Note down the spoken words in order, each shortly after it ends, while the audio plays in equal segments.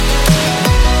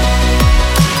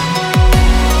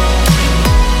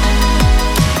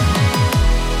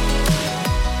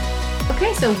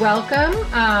So welcome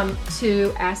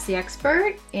to Ask the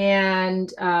Expert, and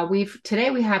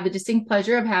today we have the distinct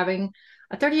pleasure of having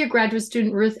a 30-year graduate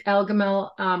student, Ruth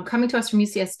Elgamil, coming to us from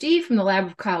UCSD from the lab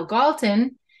of Kyle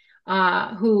Galton,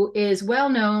 who is well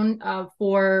known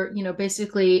for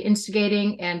basically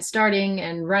instigating and starting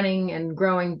and running and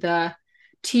growing the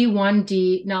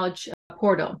T1D knowledge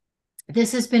portal.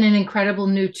 This has been an incredible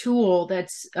new tool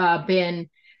that's been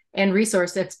and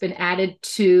resource that's been added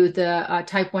to the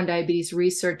Type 1 Diabetes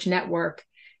Research Network.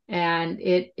 And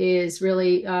it is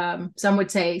really, some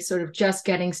would say, sort of just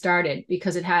getting started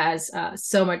because it has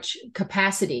so much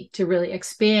capacity to really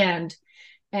expand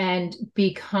and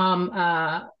become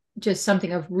just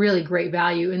something of really great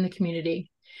value in the community.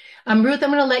 Ruth, I'm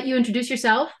going to let you introduce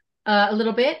yourself a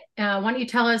little bit. Why don't you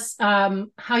tell us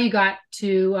how you got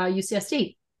to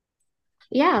UCSD?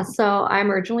 Yeah, so I'm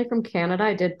originally from Canada.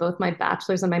 I did both my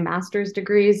bachelor's and my master's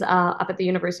degrees up at the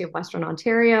University of Western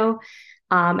Ontario.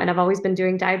 And I've always been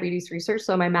doing diabetes research.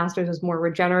 So my master's is more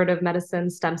regenerative medicine,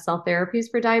 stem cell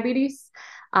therapies for diabetes.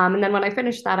 And then when I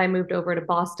finished that, I moved over to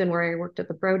Boston, where I worked at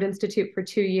the Broad Institute for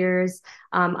 2 years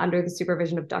under the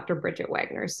supervision of Dr. Bridget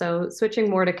Wagner. So switching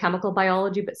more to chemical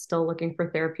biology, but still looking for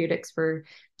therapeutics for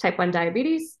type 1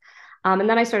 diabetes. And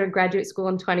then I started graduate school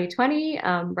in 2020,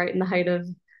 right in the height of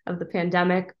the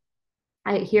pandemic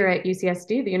here at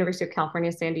UCSD, the University of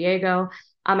California, San Diego.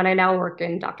 And I now work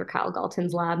in Dr. Kyle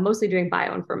Galton's lab, mostly doing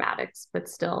bioinformatics, but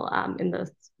still in the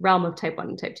realm of type 1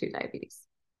 and type 2 diabetes.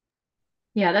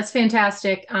 Yeah, that's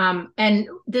fantastic. And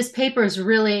this paper is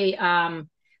really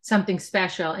something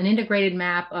special. An integrated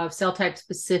map of cell type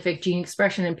specific gene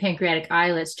expression in pancreatic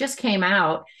islets just came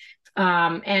out.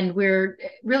 And we're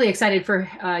really excited for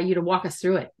you to walk us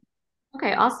through it.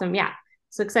 Okay, awesome. Yeah.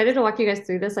 So excited to walk you guys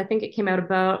through this. I think it came out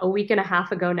about a week and a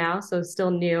half ago now, so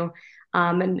still new.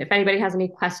 And if anybody has any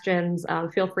questions,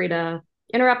 feel free to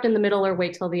interrupt in the middle or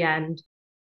wait till the end.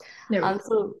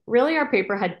 So really our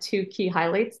paper had two key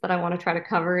highlights that I want to try to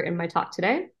cover in my talk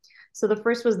today. So the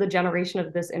first was the generation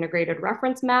of this integrated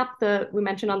reference map that we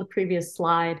mentioned on the previous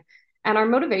slide. And our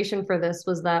motivation for this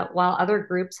was that while other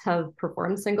groups have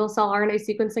performed single cell RNA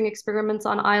sequencing experiments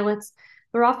on islets,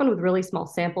 they're often with really small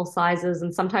sample sizes,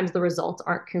 and sometimes the results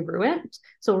aren't congruent.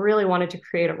 So we really wanted to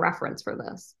create a reference for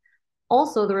this.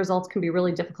 Also, the results can be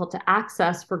really difficult to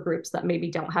access for groups that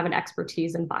maybe don't have an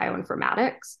expertise in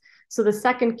bioinformatics. So the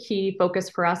second key focus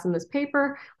for us in this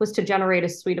paper was to generate a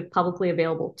suite of publicly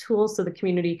available tools so the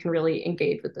community can really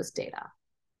engage with this data.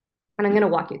 And I'm going to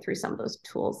walk you through some of those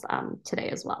tools today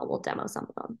as well. We'll demo some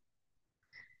of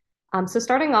them. So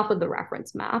starting off with the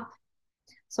reference map.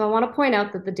 So I want to point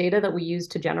out that the data that we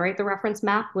used to generate the reference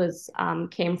map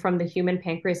came from the Human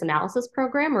Pancreas Analysis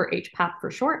Program, or HPAP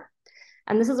for short.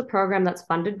 And this is a program that's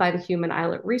funded by the Human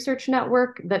Islet Research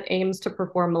Network that aims to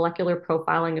perform molecular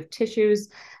profiling of tissues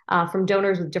from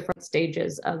donors with different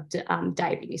stages of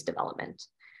diabetes development.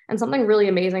 And something really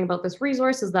amazing about this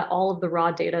resource is that all of the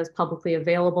raw data is publicly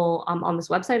available on this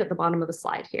website at the bottom of the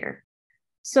slide here.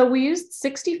 So we used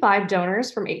 65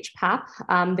 donors from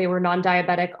HPAP. They were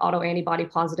non-diabetic, autoantibody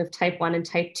positive type 1 and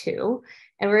type 2.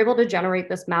 And we were able to generate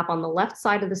this map on the left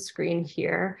side of the screen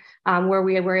here, where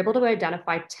we were able to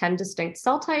identify 10 distinct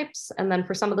cell types. And then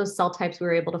for some of those cell types, we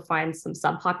were able to find some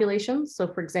subpopulations.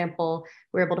 So for example,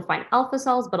 we were able to find alpha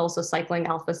cells, but also cycling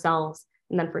alpha cells.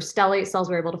 And then for stellate cells,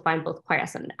 we were able to find both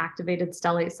quiescent and activated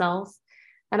stellate cells.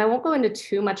 And I won't go into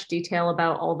too much detail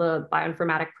about all the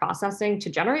bioinformatic processing to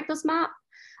generate this map.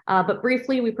 But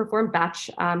briefly, we performed batch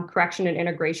correction and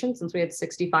integration since we had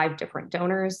 65 different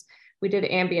donors. We did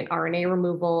ambient RNA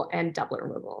removal and doublet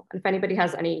removal. And if anybody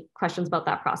has any questions about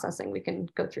that processing, we can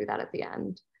go through that at the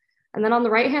end. And then on the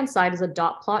right-hand side is a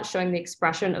dot plot showing the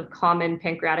expression of common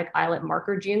pancreatic islet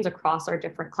marker genes across our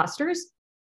different clusters.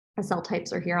 The cell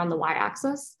types are here on the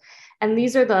y-axis. And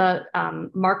these are the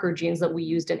marker genes that we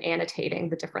used in annotating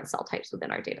the different cell types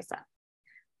within our data set.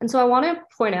 And so I want to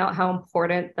point out how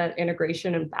important that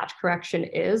integration and batch correction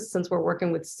is, since we're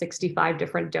working with 65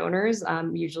 different donors.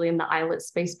 Usually in the islet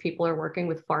space, people are working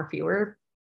with far fewer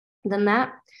than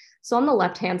that. So on the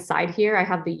left-hand side here, I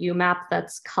have the UMAP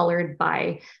that's colored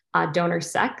by donor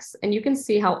sex. And you can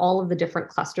see how all of the different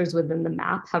clusters within the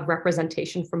map have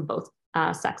representation from both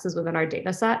sexes within our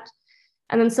data set.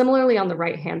 And then similarly on the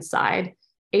right-hand side,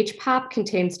 HPAP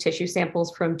contains tissue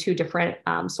samples from two different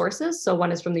sources. So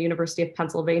one is from the University of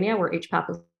Pennsylvania, where HPAP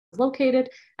is located,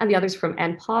 and the other is from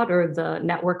NPOD, or the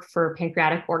Network for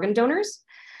Pancreatic Organ Donors.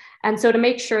 And so to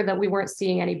make sure that we weren't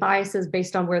seeing any biases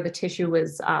based on where the tissue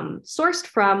was sourced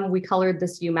from, we colored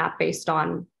this UMAP based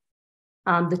on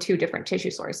the two different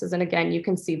tissue sources. And again, you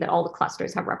can see that all the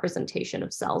clusters have representation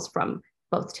of cells from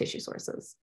both tissue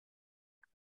sources.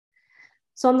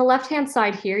 So on the left-hand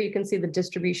side here, you can see the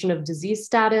distribution of disease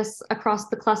status across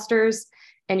the clusters.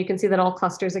 And you can see that all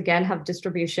clusters, again, have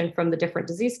distribution from the different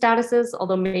disease statuses,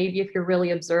 although maybe if you're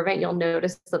really observant, you'll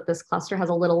notice that this cluster has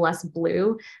a little less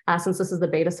blue. Since this is the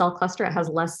beta cell cluster, it has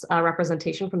less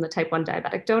representation from the type 1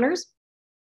 diabetic donors.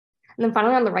 And then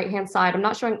finally, on the right-hand side, I'm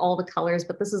not showing all the colors,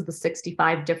 but this is the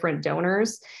 65 different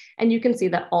donors. And you can see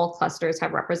that all clusters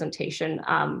have representation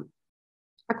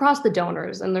across the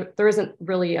donors, and there isn't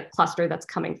really a cluster that's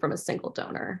coming from a single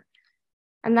donor.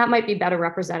 And that might be better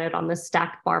represented on this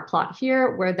stacked bar plot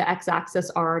here, where the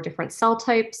x-axis are different cell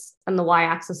types, and the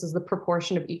y-axis is the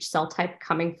proportion of each cell type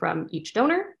coming from each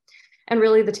donor. And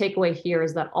really the takeaway here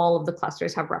is that all of the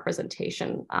clusters have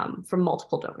representation from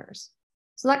multiple donors.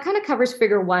 So that kind of covers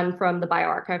figure 1 from the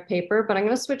bioRxiv paper, but I'm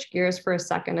going to switch gears for a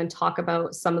second and talk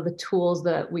about some of the tools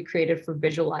that we created for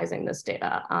visualizing this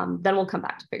data. Then we'll come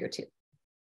back to figure 2.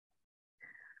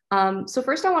 So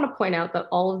first, I want to point out that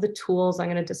all of the tools I'm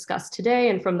going to discuss today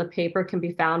and from the paper can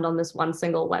be found on this one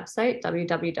single website,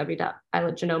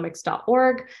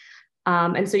 www.isletgenomics.org.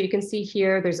 And so you can see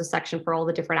here, there's a section for all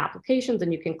the different applications,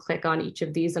 and you can click on each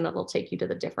of these and it'll take you to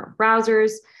the different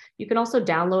browsers. You can also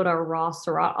download our raw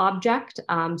Seurat object.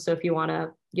 So if you want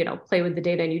to, play with the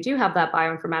data and you do have that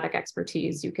bioinformatic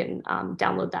expertise, you can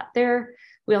download that there.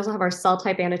 We also have our cell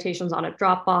type annotations on a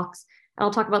Dropbox. I'll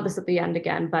talk about this at the end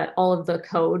again, but all of the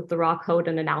code, the raw code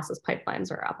and analysis pipelines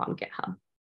are up on GitHub.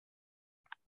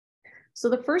 So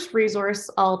the first resource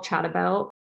I'll chat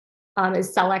about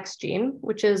is CellXGene,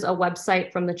 which is a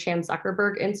website from the Chan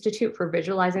Zuckerberg Institute for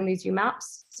visualizing these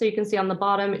UMaps. So you can see on the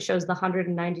bottom, it shows the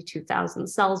 192,000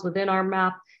 cells within our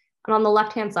map. And on the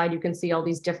left-hand side, you can see all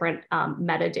these different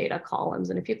metadata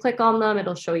columns. And if you click on them,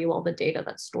 it'll show you all the data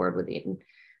that's stored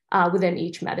within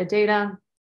each metadata.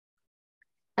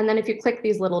 And then if you click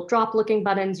these little drop looking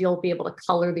buttons, you'll be able to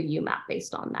color the UMAP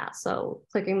based on that. So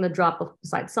clicking the drop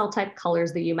beside cell type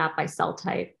colors the UMAP by cell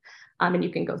type, and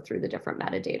you can go through the different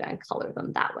metadata and color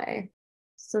them that way.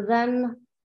 So then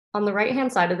on the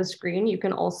right-hand side of the screen, you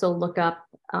can also look up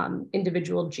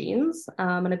individual genes.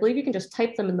 And I believe you can just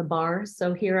type them in the bar.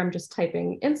 So here I'm just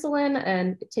typing insulin,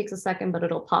 and it takes a second, but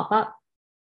it'll pop up.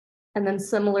 And then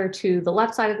similar to the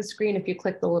left side of the screen, if you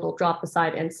click the little drop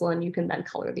beside insulin, you can then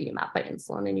color the UMAP by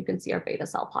insulin, and you can see our beta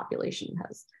cell population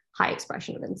has high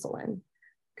expression of insulin.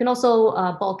 You can also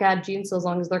bulk add genes, so as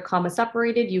long as they're comma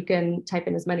separated, you can type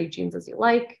in as many genes as you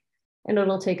like, and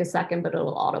it'll take a second, but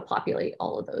it'll auto-populate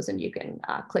all of those, and you can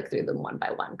click through them one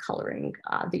by one, coloring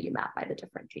the UMAP by the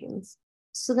different genes.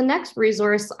 So the next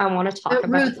resource I want to talk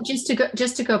about. Ruth,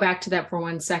 just to go back to that for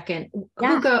 1 second.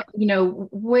 Yeah.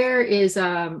 Where's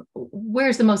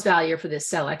the most value for this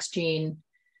CellXGene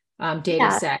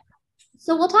data set?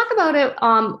 So we'll talk about it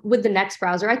with the next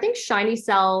browser. I think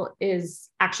ShinyCell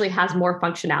actually has more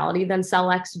functionality than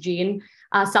CellXGene.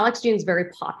 CellXGene is a very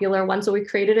popular one, so we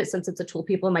created it since it's a tool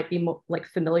people might be more,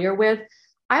 familiar with.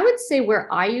 I would say where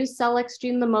I use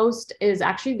CellXGene the most is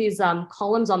actually these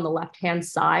columns on the left-hand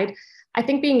side. I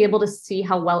think being able to see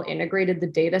how well integrated the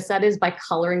data set is by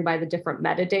coloring by the different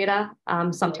metadata.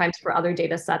 Sometimes for other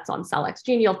data sets on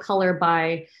CellXGene, you'll color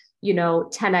by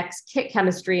 10x kit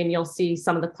chemistry, and you'll see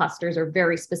some of the clusters are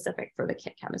very specific for the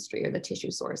kit chemistry or the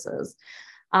tissue sources.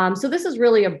 So this is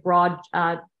really a broad,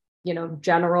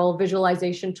 general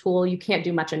visualization tool. You can't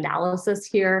do much analysis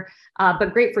here,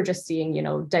 but great for just seeing,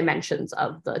 dimensions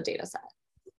of the data set.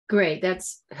 Great,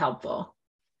 that's helpful.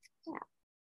 Yeah.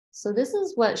 So this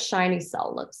is what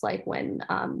ShinyCell looks like when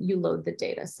you load the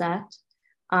data set.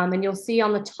 And you'll see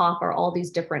on the top are all these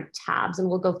different tabs, and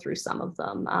we'll go through some of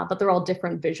them, but they're all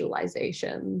different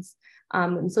visualizations.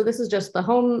 And so this is just the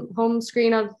home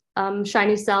screen of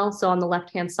ShinyCell. So on the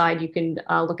left-hand side, you can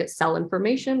look at cell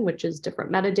information, which is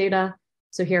different metadata.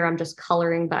 So here I'm just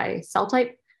coloring by cell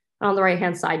type. And on the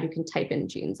right-hand side, you can type in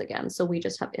genes again. So we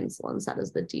just have insulin set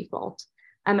as the default.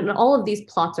 And all of these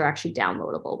plots are actually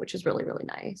downloadable, which is really, really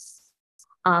nice.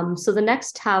 So the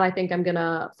next tab I think I'm going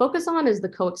to focus on is the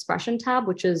co-expression tab,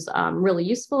 which is really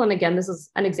useful. And again, this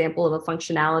is an example of a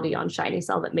functionality on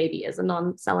ShinyCell that maybe isn't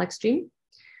on CellXGene.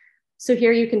 So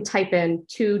here you can type in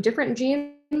 2 different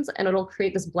genes, and it'll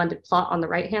create this blended plot on the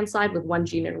right-hand side with one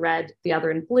gene in red, the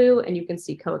other in blue, and you can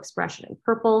see co-expression in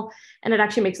purple. And it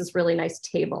actually makes this really nice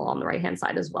table on the right-hand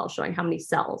side as well, showing how many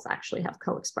cells actually have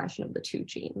co-expression of the 2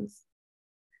 genes.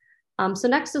 So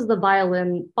next is the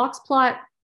violin box plot.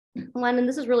 And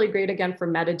this is really great, again, for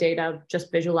metadata,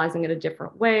 just visualizing it a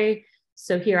different way.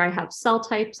 So here I have cell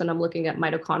types, and I'm looking at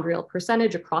mitochondrial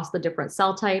percentage across the different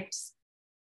cell types.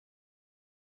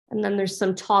 And then there's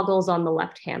some toggles on the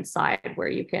left-hand side where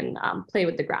you can play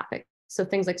with the graphics So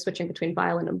things like switching between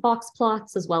violin and box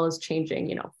plots, as well as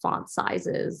changing, font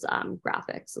sizes,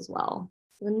 graphics as well.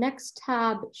 The next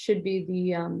tab should be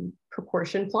the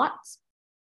proportion plots.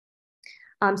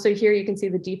 So here you can see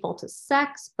the default is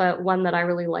sex, but one that I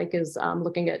really like is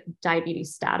looking at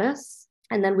diabetes status.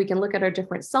 And then we can look at our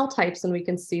different cell types and we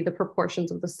can see the proportions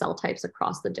of the cell types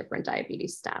across the different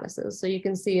diabetes statuses. So you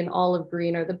can see in olive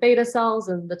green are the beta cells,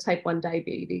 and the type 1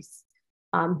 diabetes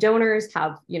donors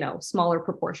have, smaller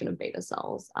proportion of beta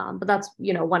cells. But that's,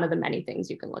 one of the many things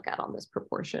you can look at on this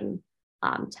proportion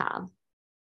tab.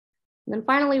 And then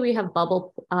finally, we have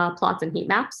bubble plots and heat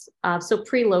maps. So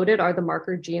preloaded are the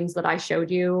marker genes that I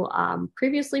showed you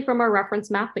previously from our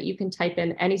reference map, but you can type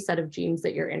in any set of genes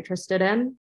that you're interested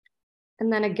in.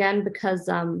 And then again, because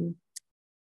the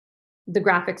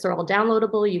graphics are all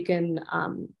downloadable, you can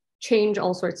change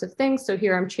all sorts of things. So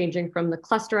here I'm changing from the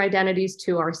cluster identities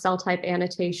to our cell type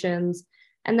annotations.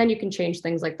 And then you can change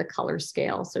things like the color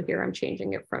scale. So here I'm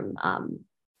changing it from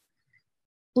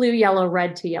blue, yellow,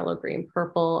 red to yellow, green,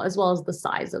 purple, as well as the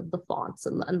size of the fonts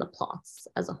and the plots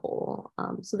as a whole.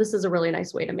 So this is a really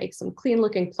nice way to make some clean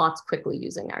looking plots quickly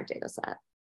using our data set.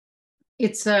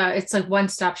 It's like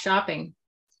one-stop shopping.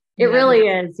 It really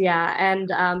is, yeah.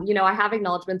 And, I have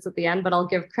acknowledgements at the end, but I'll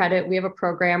give credit. We have a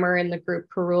programmer in the group,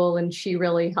 Parul, and she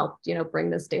really helped,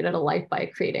 bring this data to life by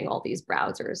creating all these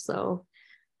browsers. So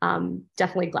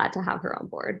definitely glad to have her on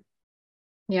board.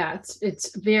 Yeah,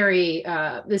 it's very,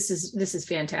 this is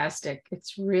fantastic.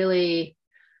 It's really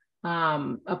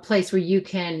a place where you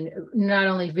can not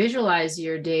only visualize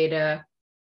your data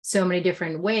so many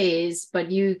different ways, but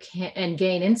you can and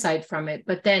gain insight from it.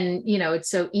 But then, it's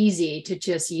so easy to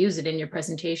just use it in your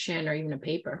presentation or even a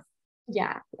paper.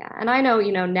 Yeah. And I know,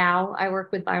 now I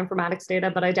work with bioinformatics data,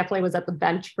 but I definitely was at the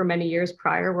bench for many years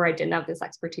prior where I didn't have this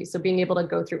expertise. So being able to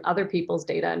go through other people's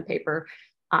data and paper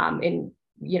in,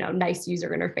 nice user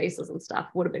interfaces and stuff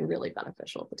would have been really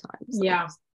beneficial at the time. So. Yeah.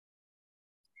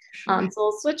 So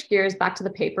we'll switch gears back to the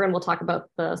paper and we'll talk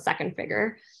about the second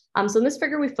figure. So in this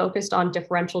figure, we focused on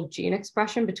differential gene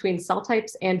expression between cell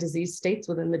types and disease states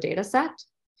within the data set.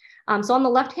 So on the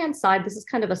left-hand side, this is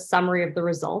kind of a summary of the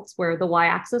results where the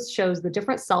y-axis shows the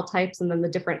different cell types and then the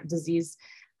different disease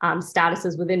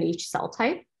statuses within each cell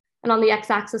type. And on the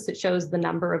x-axis, it shows the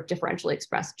number of differentially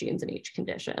expressed genes in each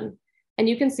condition. And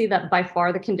you can see that by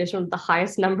far the condition with the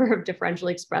highest number of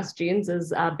differentially expressed genes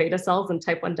is beta cells and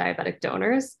type 1 diabetic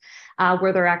donors,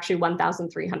 where there are actually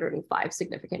 1,305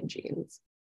 significant genes.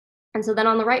 And so then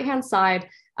on the right-hand side,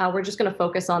 we're just going to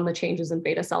focus on the changes in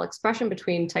beta cell expression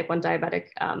between type 1 diabetic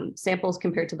samples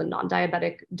compared to the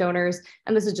non-diabetic donors.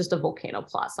 And this is just a volcano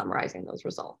plot summarizing those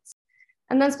results.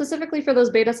 And then specifically for those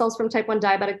beta cells from type 1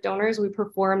 diabetic donors, we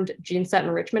performed gene set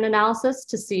enrichment analysis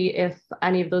to see if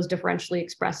any of those differentially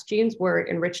expressed genes were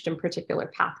enriched in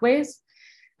particular pathways.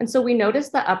 And so we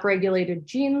noticed that upregulated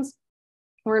genes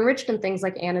were enriched in things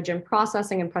like antigen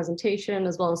processing and presentation,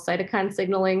 as well as cytokine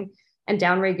signaling, and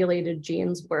downregulated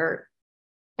genes were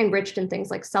enriched in things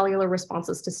like cellular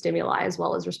responses to stimuli, as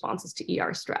well as responses to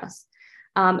ER stress.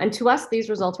 And to us, these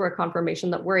results were a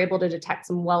confirmation that we're able to detect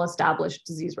some well-established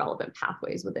disease-relevant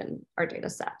pathways within our data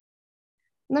set.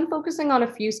 And then focusing on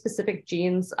a few specific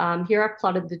genes, here I've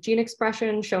plotted the gene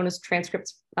expression shown as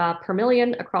transcripts per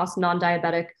million across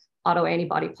non-diabetic,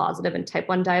 autoantibody positive, and type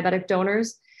 1 diabetic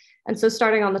donors. And so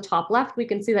starting on the top left, we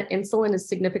can see that insulin is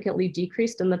significantly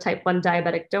decreased in the type 1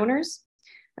 diabetic donors.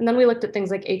 And then we looked at things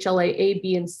like HLA-A,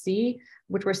 B, and C,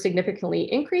 which were significantly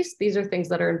increased. These are things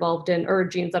that are involved in, or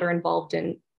genes that are involved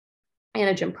in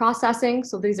antigen processing.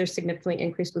 So these are significantly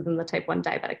increased within the type 1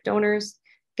 diabetic donors.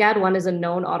 GAD1 is a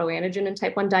known autoantigen in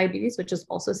type 1 diabetes, which is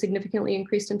also significantly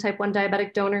increased in type 1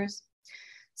 diabetic donors.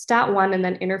 STAT1 and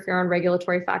then interferon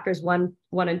regulatory factors 1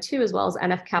 and 2, as well as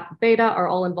NF-kappa beta, are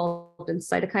all involved in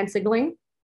cytokine signaling.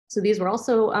 So these were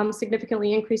also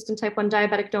significantly increased in type 1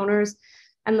 diabetic donors.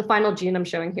 And the final gene I'm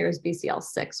showing here is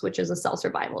BCL6, which is a cell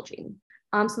survival gene.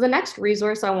 So the next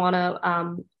resource I want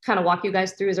to kind of walk you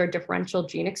guys through is our differential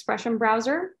gene expression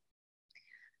browser.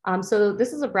 So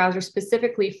this is a browser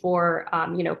specifically for,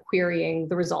 querying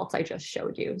the results I just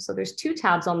showed you. So there's two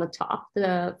tabs on the top.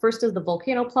 The first is the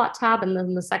volcano plot tab, and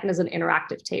then the second is an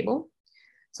interactive table.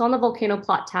 So on the volcano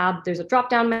plot tab, there's a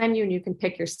drop-down menu, and you can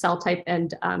pick your cell type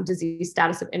and disease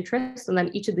status of interest. And then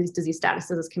each of these disease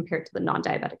statuses is compared to the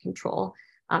non-diabetic control,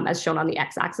 as shown on the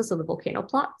x-axis of the volcano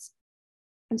plots.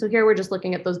 And so here we're just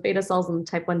looking at those beta cells in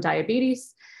type 1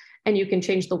 diabetes. And you can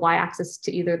change the y-axis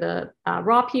to either the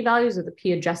raw p-values or the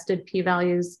p-adjusted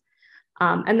p-values.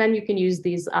 And then you can use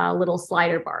these little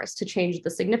slider bars to change the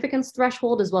significance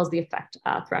threshold as well as the effect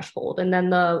threshold. And then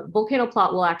the volcano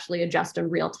plot will actually adjust in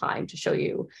real time to show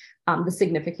you the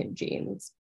significant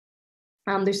genes.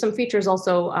 There's some features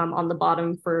also on the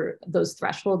bottom for those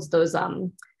thresholds,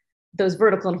 those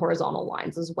vertical and horizontal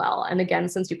lines as well. And again,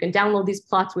 since you can download these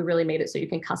plots, we really made it so you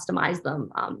can customize them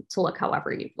to look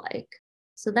however you'd like.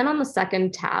 So then on the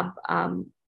second tab,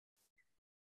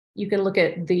 you can look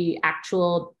at the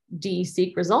actual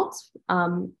DESeq results.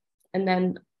 And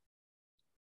then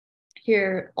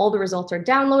here, all the results are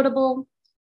downloadable,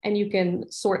 and you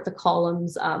can sort the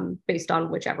columns based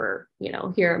on whichever,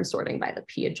 here I'm sorting by the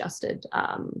p-adjusted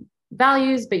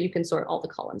values, but you can sort all the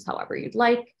columns however you'd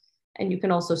like. And you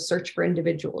can also search for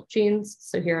individual genes.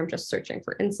 So here I'm just searching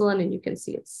for insulin, and you can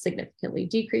see it's significantly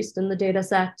decreased in the data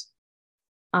set.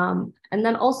 And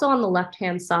then also on the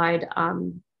left-hand side,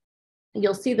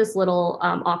 you'll see this little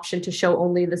option to show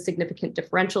only the significant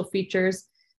differential features.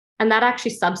 And that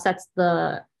actually subsets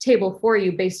the table for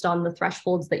you based on the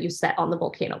thresholds that you set on the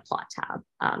volcano plot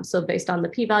tab. So based on the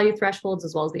p-value thresholds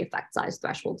as well as the effect size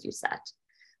thresholds you set.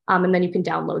 And then you can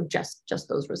download just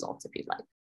those results if you'd like.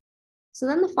 So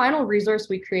then the final resource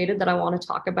we created that I want to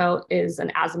talk about is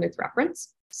an Azimuth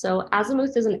reference. So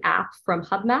Azimuth is an app from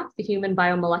HuBMAP, the Human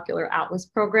Biomolecular Atlas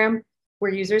program,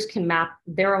 where users can map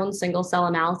their own single cell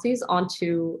analyses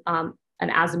onto an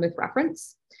Azimuth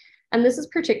reference. And this is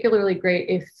particularly great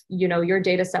if your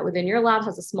data set within your lab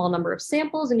has a small number of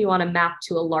samples and you want to map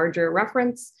to a larger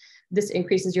reference. This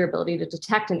increases your ability to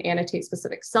detect and annotate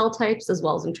specific cell types as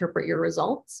well as interpret your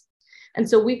results. And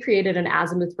so we created an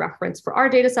Azimuth reference for our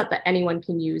data set that anyone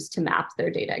can use to map their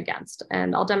data against.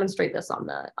 And I'll demonstrate this on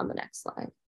the next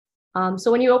slide. So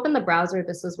when you open the browser,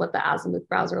 this is what the Azimuth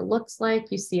browser looks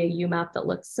like. You see a UMAP that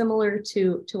looks similar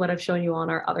to what I've shown you on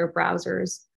our other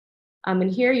browsers. And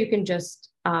here you can just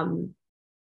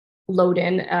load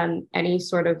in any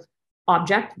sort of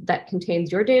object that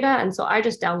contains your data. And so I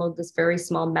just download this very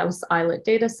small mouse islet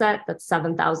data set that's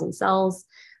 7,000 cells.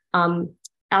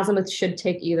 Azimuth should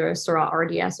take either a Seurat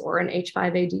RDS or an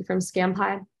H5AD from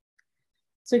ScanPy.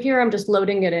 So here I'm just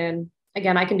loading it in.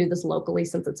 Again, I can do this locally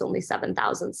since it's only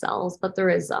 7,000 cells, but there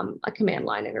is a command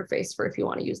line interface for if you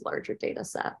want to use larger data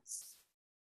sets.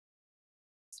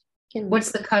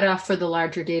 What's the cutoff for the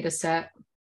larger data set?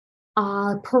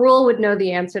 Parul would know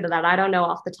the answer to that. I don't know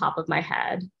off the top of my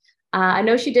head. I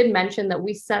know she did mention that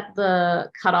we set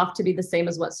the cutoff to be the same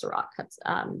as what Seurat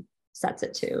sets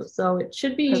it to. So it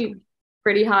should be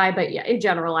pretty high, but yeah, in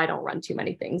general, I don't run too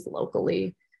many things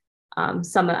locally.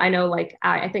 I know, like,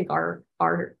 I think our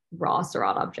raw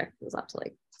Seurat object was up to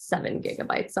like 7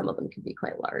 gigabytes. Some of them can be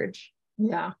quite large.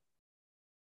 Yeah.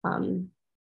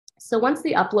 So once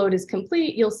the upload is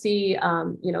complete, you'll see,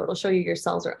 it'll show you your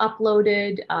cells are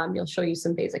uploaded. You'll show you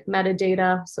some basic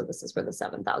metadata. So this is for the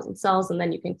 7,000 cells. And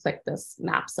then you can click this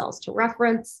map cells to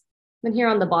reference. And here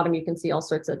on the bottom, you can see all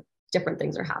sorts of different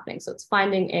things are happening. So it's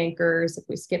finding anchors. If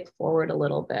we skip forward a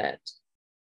little bit,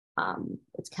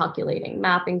 it's calculating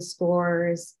mapping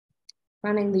scores,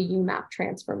 running the UMAP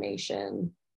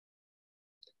transformation.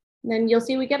 And then you'll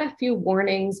see we get a few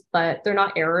warnings, but they're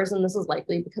not errors. And this is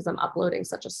likely because I'm uploading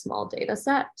such a small data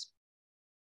set.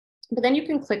 But then you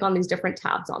can click on these different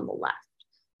tabs on the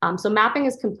left. So mapping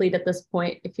is complete at this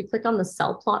point. If you click on the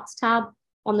cell plots tab,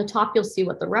 on the top, you'll see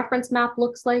what the reference map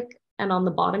looks like. And on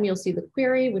the bottom, you'll see the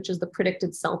query, which is the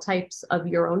predicted cell types of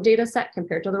your own data set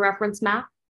compared to the reference map.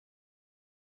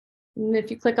 And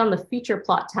if you click on the feature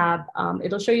plot tab,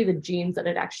 it'll show you the genes that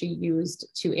it actually used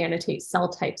to annotate cell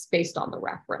types based on the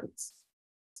reference.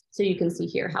 So you can see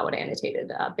here how it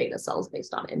annotated beta cells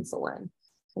based on insulin.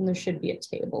 And there should be a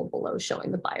table below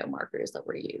showing the biomarkers that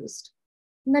were used.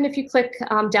 And then if you click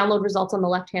download results on the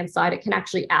left-hand side, it can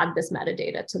actually add this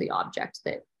metadata to the object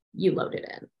that you loaded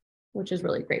in, which is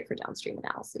really great for downstream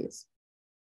analyses.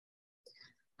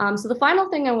 So the final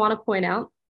thing I want to point out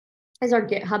is our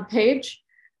GitHub page.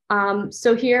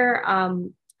 So here,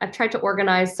 I've tried to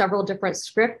organize several different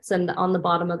scripts, and on the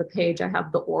bottom of the page, I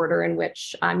have the order in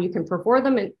which you can perform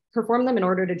them in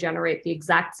order to generate the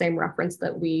exact same reference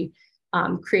that we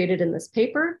created in this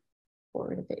paper.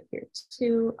 Forward a bit here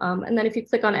too. And then if you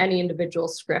click on any individual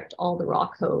script, all the raw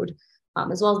code,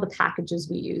 as well as the packages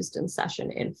we used in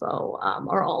session info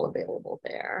are all available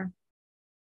there.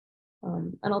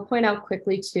 And I'll point out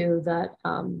quickly too that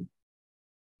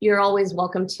you're always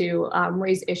welcome to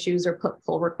raise issues or put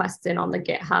pull requests in on the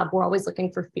GitHub. We're always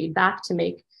looking for feedback to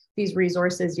make these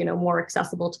resources, more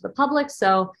accessible to the public.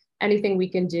 So anything we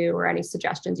can do or any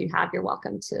suggestions you have, you're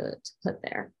welcome to put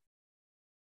there.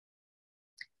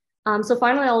 So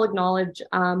finally, I'll acknowledge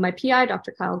my PI,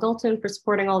 Dr. Kyle Dalton, for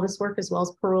supporting all this work, as well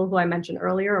as Parul, who I mentioned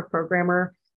earlier, a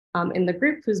programmer in the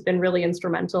group who's been really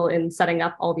instrumental in setting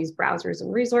up all these browsers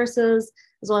and resources,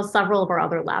 as well as several of our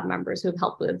other lab members who have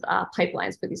helped with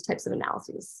pipelines for these types of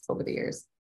analyses over the years.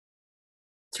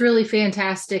 It's really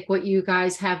fantastic what you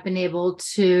guys have been able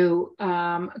to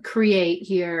create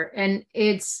here. And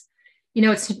it's,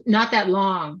 it's not that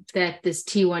long that this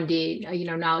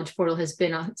T1D, knowledge portal has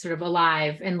been sort of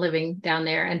alive and living down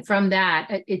there. And from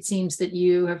that, it seems that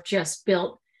you have just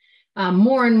built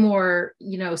more and more,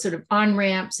 sort of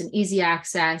on-ramps and easy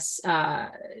access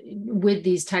with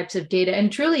these types of data.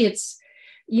 And truly it's,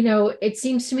 it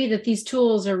seems to me that these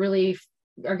tools are going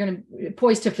to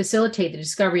poised to facilitate the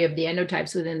discovery of the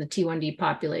endotypes within the T1D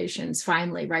populations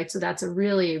finally, right? So that's a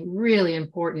really, really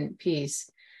important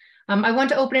piece. I want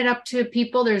to open it up to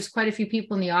people. There's quite a few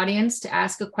people in the audience to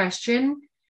ask a question.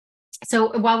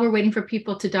 So while we're waiting for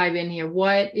people to dive in here,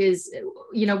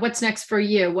 what's next for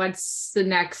you? What's the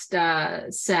next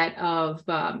set of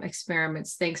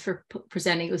experiments? Thanks for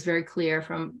presenting. It was very clear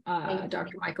from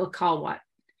Dr. Michael Kalwat.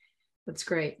 That's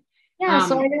great. Yeah,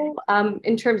 so I know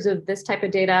in terms of this type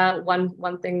of data,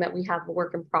 one thing that we have a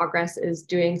work in progress is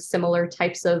doing similar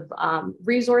types of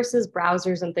resources,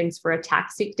 browsers, and things for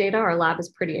attack-seq data. Our lab is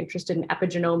pretty interested in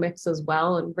epigenomics as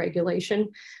well and regulation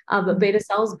of beta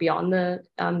cells beyond the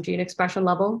gene expression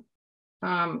level.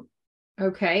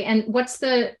 Okay, and what's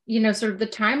the, sort of the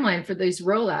timeline for these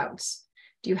rollouts?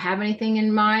 Do you have anything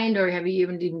in mind, or have you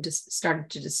even just started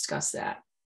to discuss that?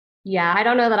 Yeah, I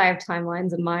don't know that I have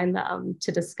timelines in mind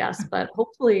to discuss, but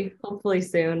hopefully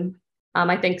soon.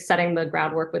 I think setting the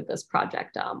groundwork with this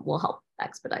project will help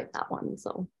expedite that one.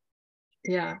 So,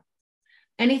 yeah.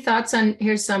 Any thoughts on,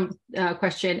 here's some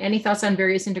question. Any thoughts on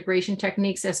various integration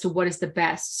techniques as to what is the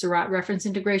best? Seurat reference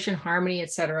integration, Harmony,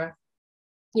 etc.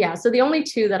 Yeah, so the only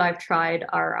two that I've tried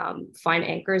are fine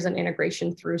anchors and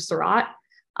integration through Seurat,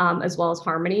 as well as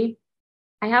Harmony.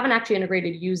 I haven't actually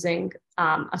integrated using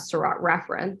a Seurat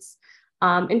reference.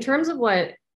 In terms of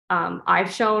what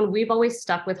I've shown, we've always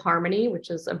stuck with Harmony,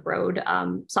 which is a Broad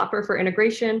software for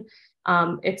integration.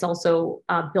 It's also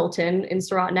built in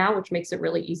Seurat now, which makes it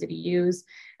really easy to use.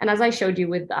 And as I showed you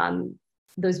with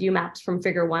those UMaps from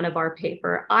figure 1 of our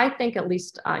paper, I think at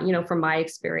least, from my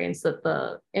experience, that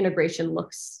the integration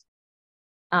looks,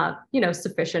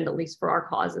 sufficient, at least for our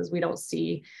causes. We don't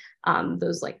see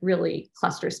those like really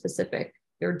cluster specific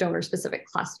or donor specific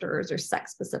clusters or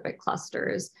sex specific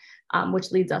clusters,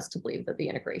 which leads us to believe that the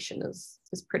integration is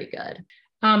pretty good.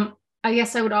 I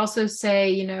guess I would also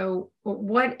say,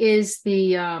 what is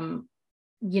the, in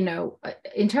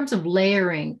terms of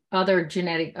layering other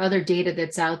data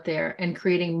that's out there and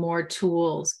creating more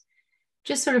tools,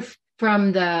 just sort of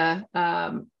from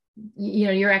the,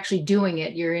 you're actually doing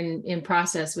it, you're in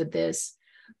process with this.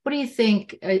 What do you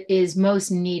think is most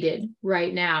needed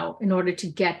right now in order to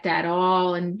get that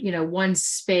all in, one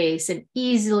space and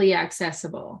easily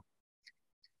accessible?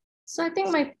 So I think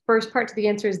my first part to the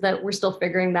answer is that we're still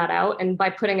figuring that out. And by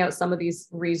putting out some of these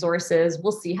resources,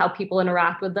 we'll see how people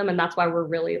interact with them. And that's why we're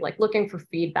really looking for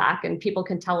feedback, and people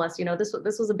can tell us,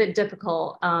 this was a bit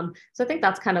difficult. So I think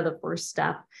that's kind of the first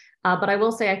step. But I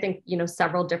will say, I think,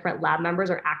 several different lab members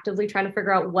are actively trying to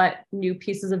figure out what new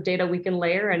pieces of data we can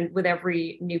layer. And with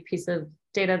every new piece of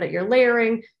data that you're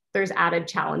layering, there's added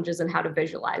challenges in how to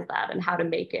visualize that and how to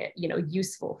make it,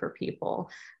 useful for people.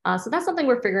 So that's something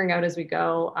we're figuring out as we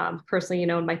go. Personally,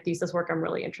 in my thesis work, I'm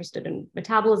really interested in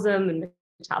metabolism and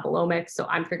metabolomics. So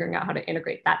I'm figuring out how to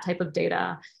integrate that type of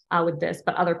data with this,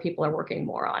 but other people are working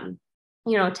more on,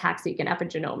 attack-seq and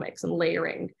epigenomics and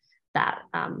layering that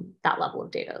level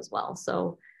of data as well.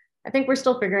 So I think we're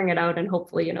still figuring it out, and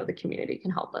hopefully, the community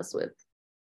can help us with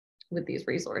these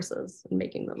resources and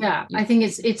making them. Yeah, I think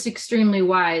it's extremely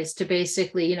wise to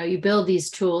basically, you build these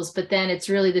tools, but then it's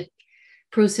really the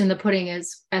proof's in the pudding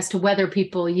as to whether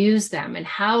people use them and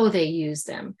how they use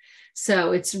them.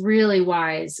 So it's really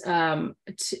wise to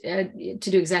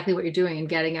do exactly what you're doing and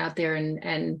getting out there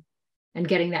and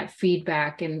getting that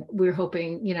feedback. And we're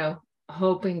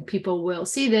hoping people will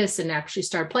see this and actually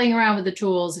start playing around with the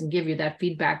tools and give you that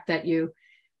feedback that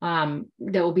that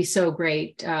will be so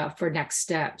great for next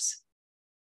steps.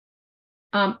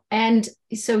 And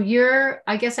so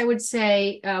I guess I would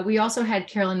say, we also had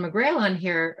Carolyn McGrail on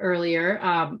here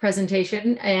earlier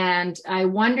presentation, and I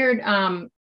wondered,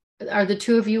 are the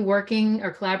two of you working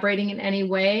or collaborating in any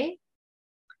way?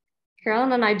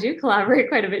 Carolyn and I do collaborate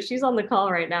quite a bit. She's on the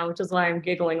call right now, which is why I'm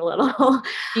giggling a little.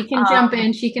 She can jump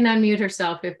in. She can unmute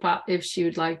herself if she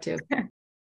would like to.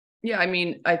 Yeah,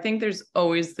 I think there's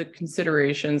always the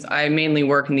considerations. I mainly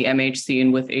work in the MHC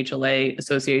and with HLA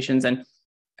associations, and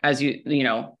as you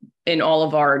know, in all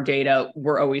of our data,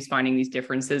 we're always finding these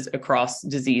differences across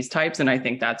disease types. And I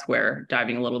think that's where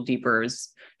diving a little deeper is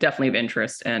definitely of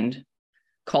interest and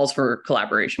calls for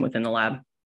collaboration within the lab.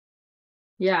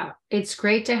 Yeah, it's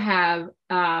great to have,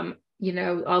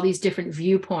 all these different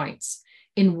viewpoints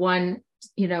in one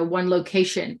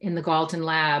location in the Galton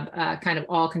lab, kind of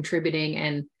all contributing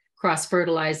and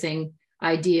cross-fertilizing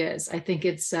ideas. I think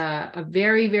it's a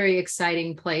very, very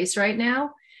exciting place right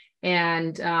now.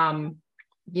 And,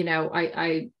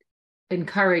 I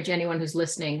encourage anyone who's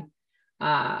listening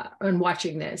and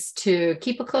watching this to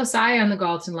keep a close eye on the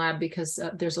Galton lab, because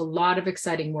there's a lot of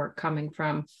exciting work coming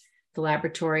from the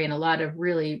laboratory and a lot of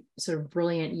really sort of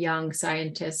brilliant young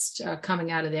scientists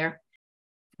coming out of there.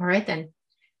 All right, then.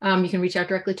 You can reach out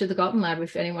directly to the Galton lab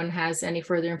if anyone has any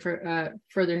further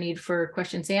need for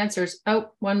questions and answers.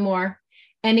 Oh, one more.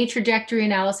 Any trajectory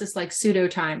analysis like pseudo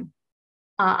time?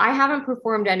 I haven't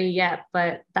performed any yet,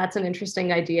 but that's an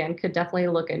interesting idea and could definitely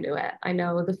look into it. I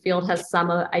know the field has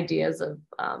some ideas of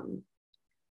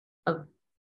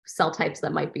cell types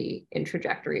that might be in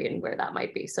trajectory and where that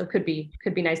might be. So could be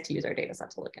nice to use our data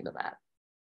set to look into that.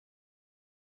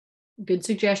 Good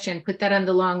suggestion. Put that on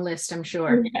the long list, I'm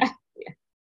sure. Yeah.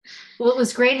 Well, it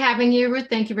was great having you, Ruth.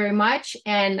 Thank you very much.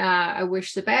 And I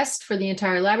wish the best for the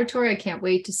entire laboratory. I can't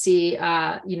wait to see,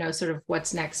 sort of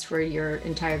what's next for your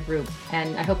entire group.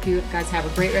 And I hope you guys have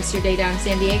a great rest of your day down in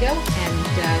San Diego,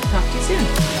 and talk to you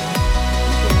soon.